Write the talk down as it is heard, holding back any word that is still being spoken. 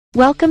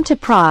Welcome to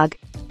Prague,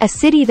 a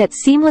city that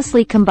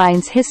seamlessly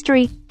combines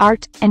history,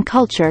 art, and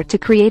culture to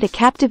create a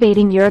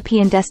captivating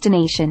European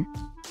destination.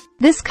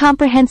 This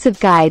comprehensive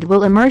guide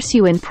will immerse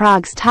you in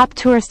Prague's top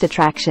tourist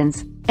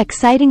attractions,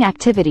 exciting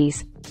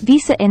activities,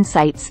 visa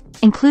insights,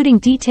 including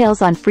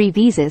details on free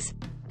visas,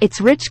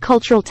 its rich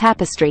cultural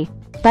tapestry,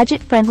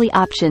 budget-friendly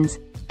options,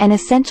 and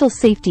essential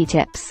safety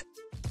tips.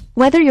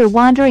 Whether you're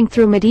wandering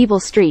through medieval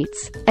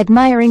streets,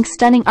 admiring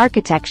stunning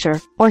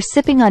architecture, or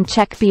sipping on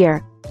Czech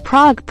beer,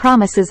 Prague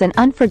promises an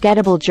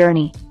unforgettable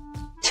journey.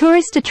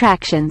 Tourist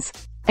attractions.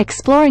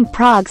 Exploring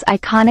Prague's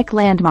iconic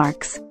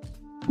landmarks.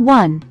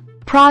 1.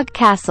 Prague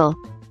Castle.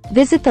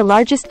 Visit the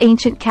largest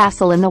ancient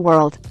castle in the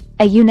world,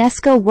 a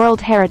UNESCO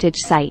World Heritage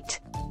Site.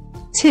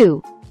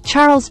 2.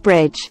 Charles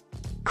Bridge.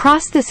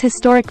 Cross this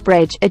historic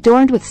bridge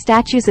adorned with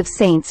statues of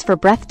saints for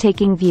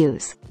breathtaking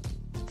views.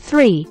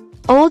 3.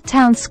 Old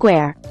Town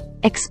Square.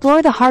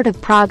 Explore the heart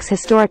of Prague's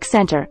historic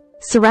center,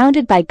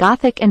 surrounded by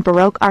Gothic and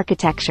Baroque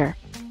architecture.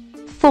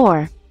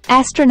 4.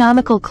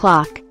 Astronomical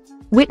Clock.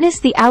 Witness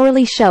the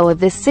hourly show of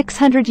this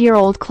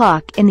 600-year-old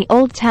clock in the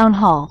Old Town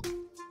Hall.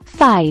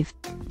 5.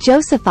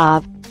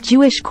 Josefov,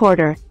 Jewish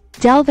Quarter.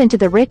 Delve into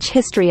the rich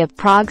history of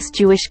Prague's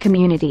Jewish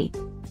community.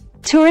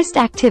 Tourist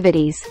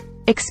activities.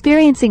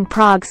 Experiencing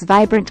Prague's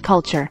vibrant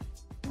culture.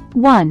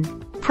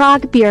 1.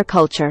 Prague Beer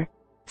Culture.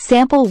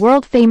 Sample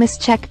world-famous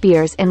Czech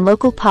beers in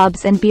local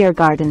pubs and beer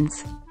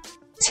gardens.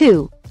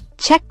 2.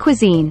 Czech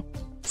Cuisine.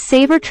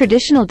 Savor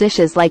traditional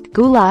dishes like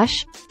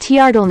goulash,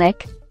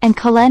 tiardolnik, and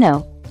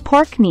koleno,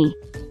 pork knee.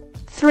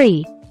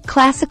 3.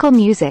 Classical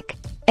music.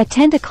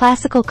 Attend a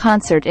classical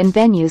concert in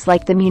venues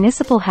like the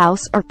Municipal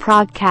House or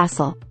Prague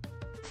Castle.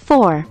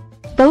 4.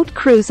 Boat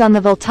cruise on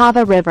the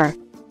Vltava River.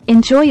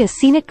 Enjoy a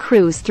scenic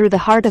cruise through the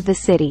heart of the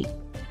city.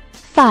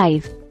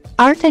 5.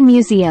 Art and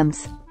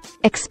museums.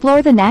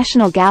 Explore the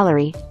National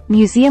Gallery,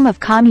 Museum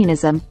of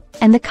Communism,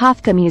 and the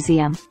Kafka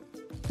Museum.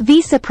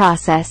 Visa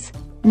process.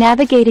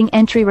 Navigating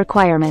entry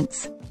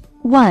requirements.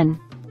 1.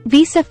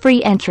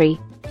 Visa-free entry.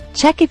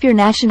 Check if your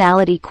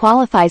nationality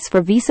qualifies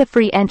for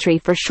visa-free entry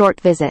for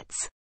short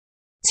visits.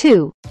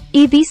 2.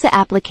 E-visa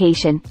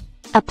application.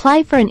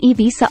 Apply for an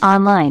e-visa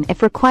online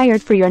if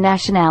required for your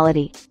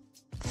nationality.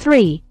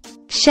 3.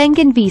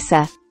 Schengen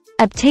visa.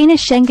 Obtain a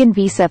Schengen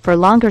visa for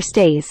longer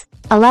stays,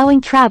 allowing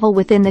travel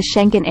within the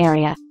Schengen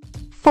area.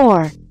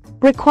 4.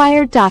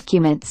 Required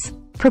documents.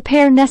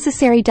 Prepare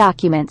necessary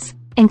documents,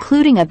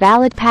 including a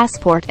valid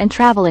passport and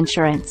travel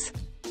insurance.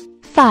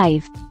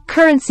 5.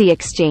 Currency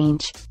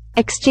exchange.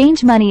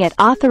 Exchange money at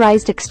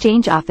authorized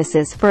exchange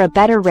offices for a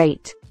better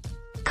rate.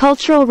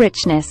 Cultural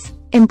richness.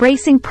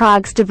 Embracing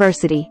Prague's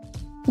diversity.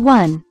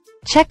 1.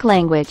 Czech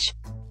language.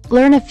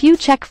 Learn a few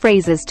Czech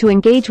phrases to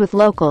engage with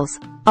locals,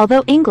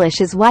 although English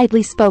is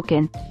widely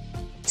spoken.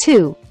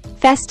 2.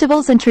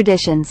 Festivals and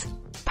traditions.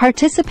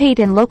 Participate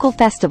in local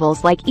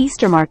festivals like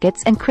Easter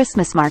markets and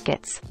Christmas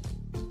markets.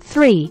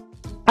 3.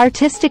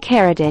 Artistic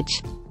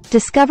heritage.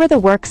 Discover the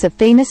works of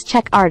famous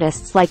Czech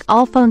artists like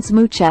Alfons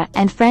Mucha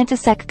and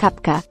František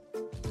Kupka.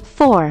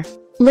 4.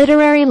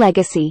 Literary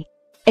legacy.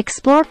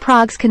 Explore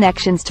Prague's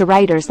connections to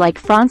writers like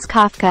Franz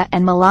Kafka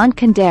and Milan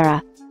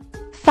Kundera.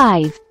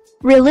 5.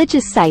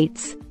 Religious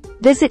sites.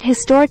 Visit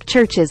historic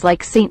churches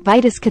like St.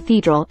 Vitus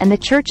Cathedral and the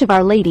Church of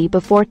Our Lady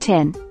before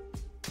Tin.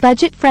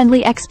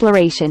 Budget-friendly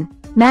exploration.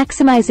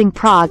 Maximizing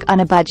Prague on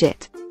a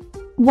budget.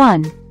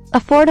 1.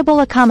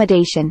 Affordable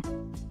accommodation.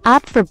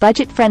 Opt for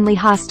budget-friendly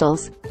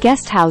hostels,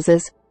 guest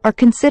houses, or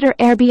consider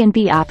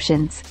Airbnb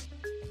options.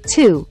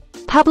 2.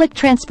 Public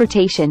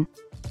transportation.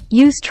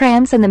 Use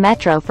trams and the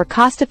metro for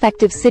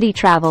cost-effective city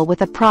travel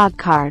with a Prague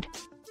card.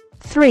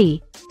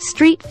 3.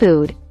 Street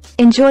food.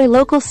 Enjoy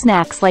local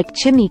snacks like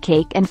chimney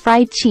cake and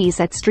fried cheese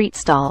at street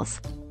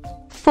stalls.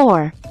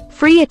 4.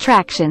 Free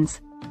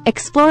attractions.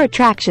 Explore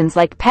attractions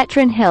like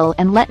Petrin Hill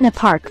and Letna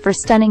Park for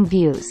stunning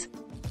views.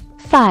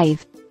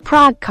 5.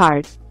 Prague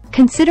card.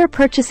 Consider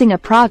purchasing a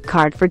Prague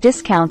card for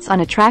discounts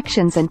on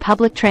attractions and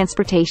public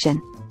transportation.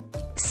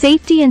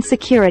 Safety and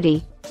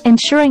security.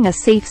 Ensuring a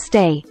safe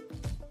stay.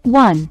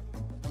 1.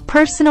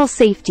 Personal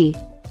safety.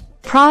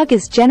 Prague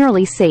is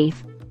generally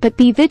safe, but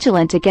be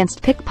vigilant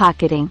against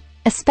pickpocketing,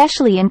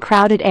 especially in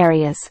crowded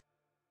areas.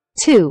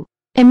 2.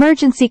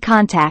 Emergency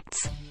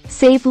contacts.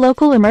 Save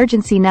local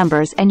emergency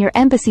numbers and your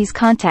embassy's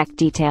contact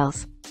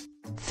details.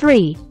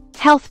 3.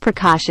 Health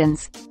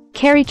precautions.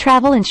 Carry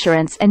travel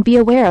insurance and be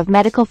aware of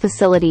medical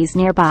facilities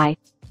nearby.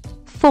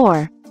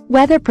 4.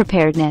 Weather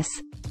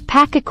preparedness.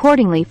 Pack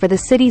accordingly for the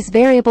city's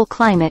variable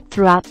climate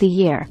throughout the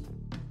year.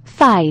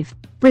 5.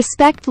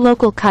 Respect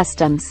local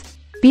customs.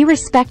 Be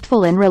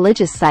respectful in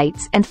religious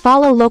sites and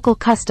follow local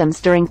customs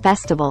during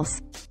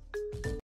festivals.